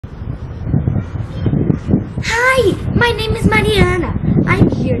Hi, my name is Mariana. I'm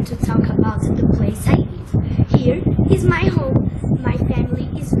here to talk about the place I live. Here is my home. My family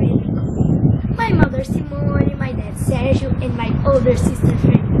is really cool. My mother Simone, my dad Sergio, and my older sister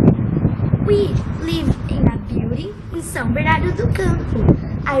Fernanda. We live in a building in São Bernardo do Campo.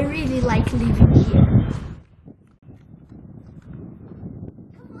 I really like living here.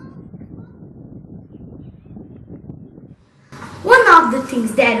 One of the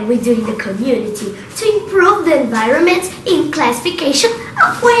things that we do in the community to improve the environment is classification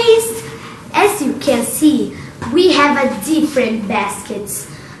of waste. As you can see, we have a different baskets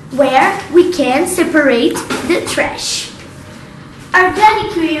where we can separate the trash.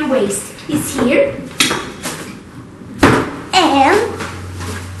 Organic clear waste is here and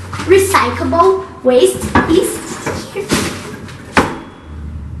recyclable waste is here.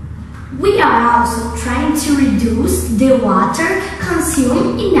 We are also trying to reduce the water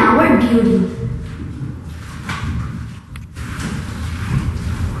consumed in our building.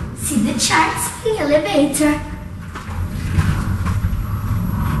 See the charts in the elevator.